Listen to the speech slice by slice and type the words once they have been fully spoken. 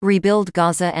Rebuild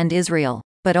Gaza and Israel,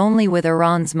 but only with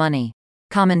Iran's money.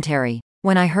 Commentary.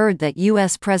 When I heard that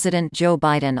U.S. President Joe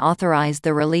Biden authorized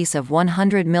the release of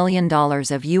 $100 million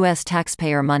of U.S.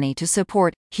 taxpayer money to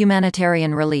support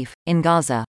humanitarian relief in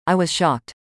Gaza, I was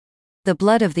shocked. The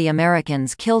blood of the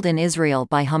Americans killed in Israel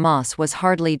by Hamas was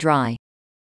hardly dry.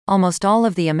 Almost all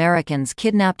of the Americans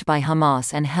kidnapped by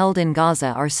Hamas and held in Gaza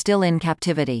are still in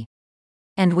captivity.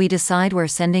 And we decide we're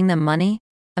sending them money?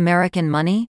 American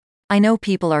money? I know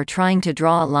people are trying to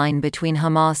draw a line between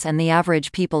Hamas and the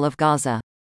average people of Gaza.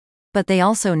 But they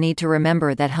also need to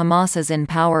remember that Hamas is in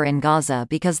power in Gaza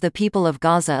because the people of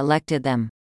Gaza elected them.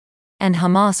 And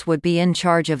Hamas would be in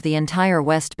charge of the entire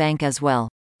West Bank as well,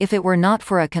 if it were not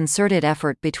for a concerted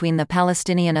effort between the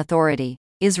Palestinian Authority,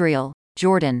 Israel,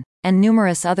 Jordan, and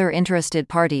numerous other interested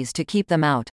parties to keep them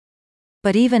out.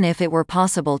 But even if it were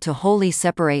possible to wholly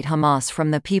separate Hamas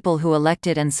from the people who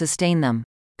elected and sustain them,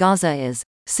 Gaza is,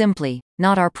 simply,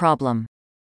 not our problem.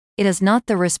 It is not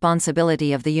the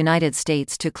responsibility of the United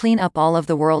States to clean up all of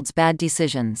the world's bad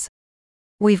decisions.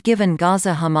 We've given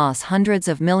Gaza Hamas hundreds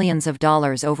of millions of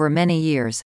dollars over many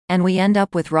years, and we end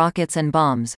up with rockets and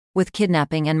bombs, with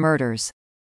kidnapping and murders.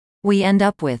 We end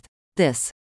up with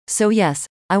this. So yes,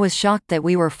 I was shocked that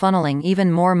we were funneling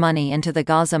even more money into the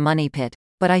Gaza money pit,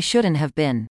 but I shouldn't have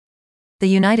been. The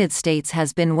United States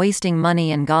has been wasting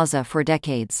money in Gaza for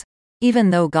decades.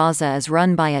 Even though Gaza is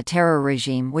run by a terror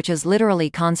regime which is literally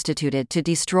constituted to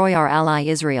destroy our ally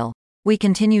Israel, we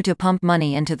continue to pump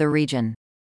money into the region.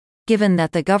 Given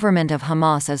that the government of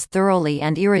Hamas is thoroughly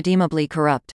and irredeemably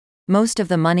corrupt, most of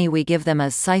the money we give them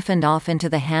is siphoned off into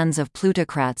the hands of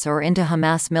plutocrats or into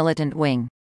Hamas militant wing,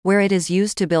 where it is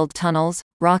used to build tunnels,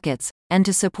 rockets, and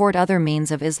to support other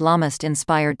means of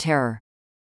Islamist-inspired terror.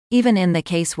 Even in the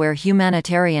case where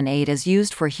humanitarian aid is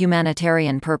used for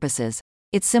humanitarian purposes,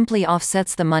 it simply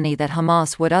offsets the money that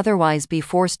Hamas would otherwise be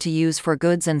forced to use for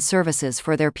goods and services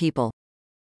for their people.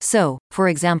 So, for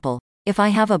example, if I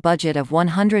have a budget of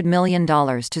 $100 million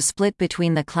to split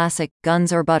between the classic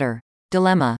guns or butter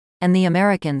dilemma, and the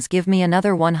Americans give me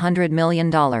another $100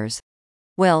 million,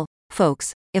 well,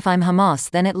 folks, if I'm Hamas,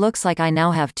 then it looks like I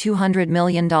now have $200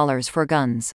 million for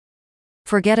guns.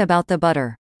 Forget about the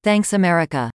butter. Thanks,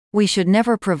 America. We should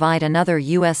never provide another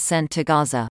US cent to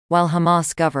Gaza, while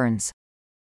Hamas governs.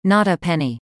 Not a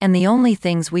penny. And the only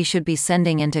things we should be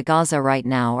sending into Gaza right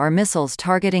now are missiles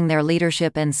targeting their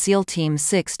leadership and SEAL Team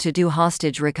 6 to do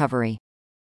hostage recovery.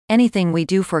 Anything we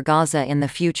do for Gaza in the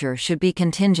future should be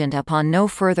contingent upon no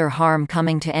further harm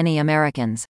coming to any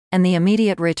Americans, and the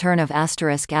immediate return of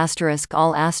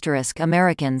all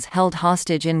Americans held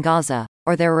hostage in Gaza,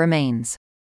 or their remains.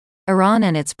 Iran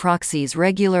and its proxies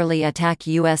regularly attack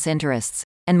U.S. interests,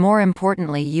 and more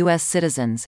importantly U.S.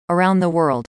 citizens, around the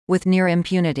world, with near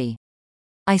impunity.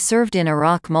 I served in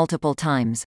Iraq multiple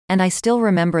times, and I still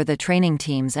remember the training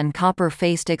teams and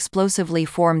copper-faced explosively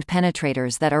formed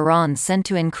penetrators that Iran sent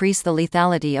to increase the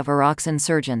lethality of Iraq's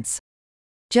insurgents.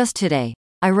 Just today,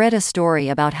 I read a story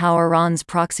about how Iran's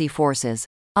proxy forces,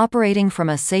 operating from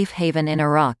a safe haven in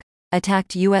Iraq,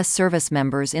 attacked U.S. service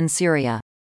members in Syria.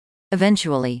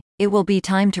 Eventually, it will be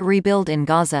time to rebuild in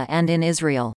Gaza and in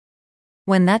Israel.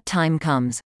 When that time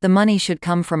comes, the money should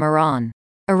come from Iran.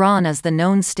 Iran is the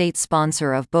known state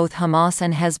sponsor of both Hamas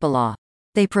and Hezbollah.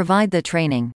 They provide the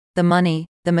training, the money,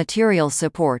 the material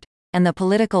support, and the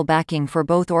political backing for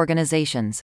both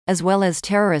organizations, as well as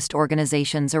terrorist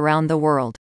organizations around the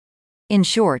world. In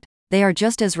short, they are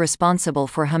just as responsible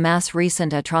for Hamas'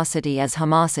 recent atrocity as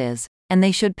Hamas is, and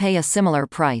they should pay a similar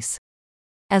price.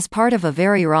 As part of a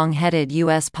very wrong-headed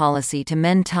U.S. policy to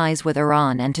mend ties with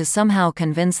Iran and to somehow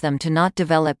convince them to not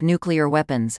develop nuclear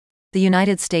weapons, the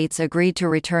United States agreed to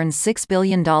return $6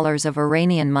 billion of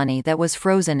Iranian money that was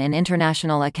frozen in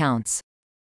international accounts.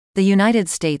 The United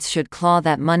States should claw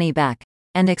that money back,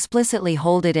 and explicitly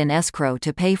hold it in escrow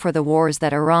to pay for the wars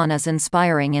that Iran is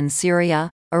inspiring in Syria,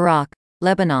 Iraq,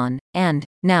 Lebanon, and,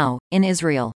 now, in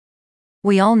Israel.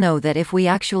 We all know that if we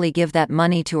actually give that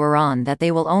money to Iran, that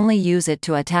they will only use it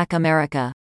to attack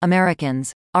America,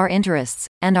 Americans, our interests,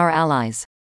 and our allies.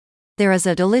 There is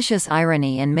a delicious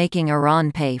irony in making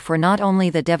Iran pay for not only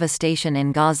the devastation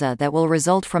in Gaza that will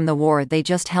result from the war they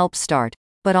just helped start,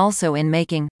 but also in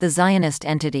making the Zionist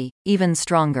entity even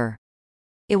stronger.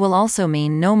 It will also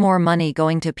mean no more money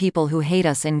going to people who hate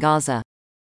us in Gaza.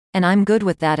 And I'm good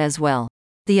with that as well.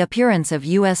 The appearance of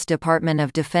U.S. Department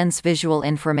of Defense visual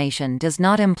information does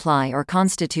not imply or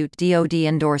constitute DoD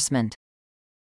endorsement.